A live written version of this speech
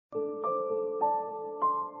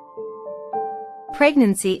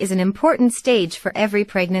pregnancy is an important stage for every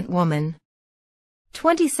pregnant woman.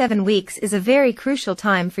 27 weeks is a very crucial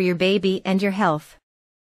time for your baby and your health.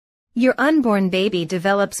 Your unborn baby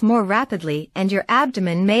develops more rapidly and your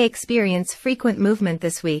abdomen may experience frequent movement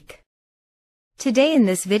this week. Today in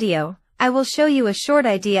this video, I will show you a short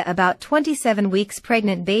idea about 27 weeks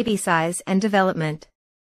pregnant baby size and development.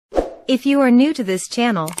 If you are new to this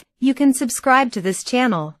channel, you can subscribe to this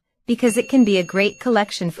channel, because it can be a great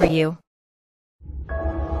collection for you.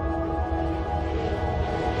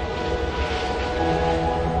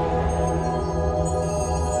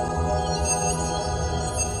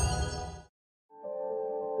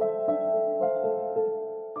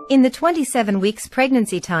 In the 27 weeks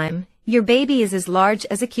pregnancy time, your baby is as large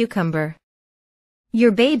as a cucumber.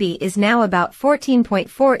 Your baby is now about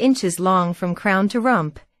 14.4 inches long from crown to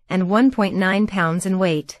rump, and 1.9 pounds in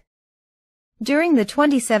weight. During the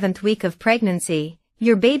 27th week of pregnancy,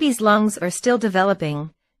 your baby's lungs are still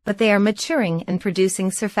developing, but they are maturing and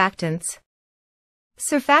producing surfactants.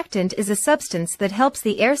 Surfactant is a substance that helps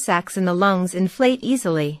the air sacs in the lungs inflate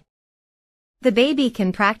easily. The baby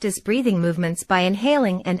can practice breathing movements by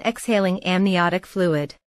inhaling and exhaling amniotic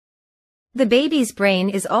fluid. The baby's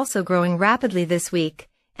brain is also growing rapidly this week,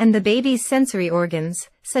 and the baby's sensory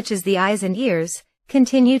organs, such as the eyes and ears,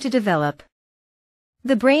 continue to develop.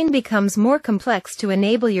 The brain becomes more complex to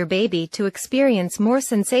enable your baby to experience more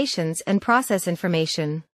sensations and process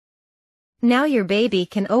information. Now your baby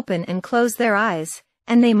can open and close their eyes,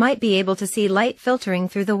 and they might be able to see light filtering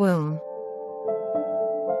through the womb.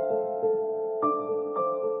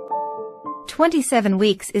 27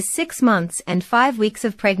 weeks is 6 months and 5 weeks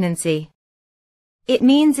of pregnancy. It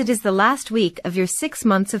means it is the last week of your 6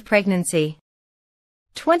 months of pregnancy.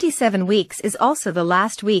 27 weeks is also the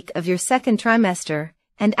last week of your second trimester,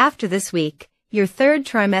 and after this week, your third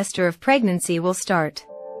trimester of pregnancy will start.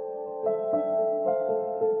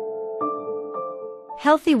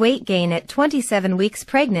 Healthy weight gain at 27 weeks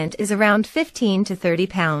pregnant is around 15 to 30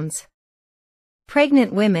 pounds.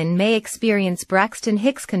 Pregnant women may experience Braxton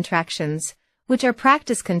Hicks contractions, which are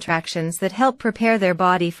practice contractions that help prepare their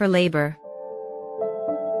body for labor.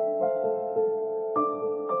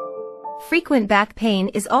 Frequent back pain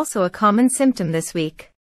is also a common symptom this week.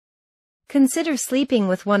 Consider sleeping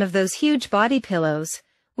with one of those huge body pillows,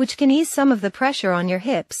 which can ease some of the pressure on your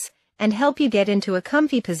hips and help you get into a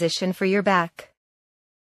comfy position for your back.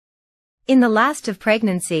 In the last of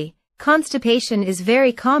pregnancy, constipation is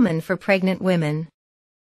very common for pregnant women.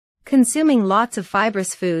 Consuming lots of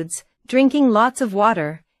fibrous foods, drinking lots of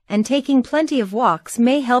water, and taking plenty of walks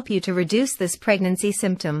may help you to reduce this pregnancy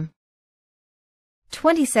symptom.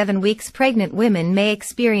 27 weeks pregnant women may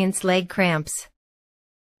experience leg cramps.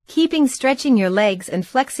 Keeping stretching your legs and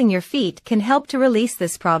flexing your feet can help to release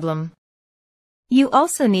this problem. You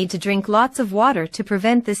also need to drink lots of water to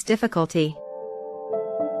prevent this difficulty.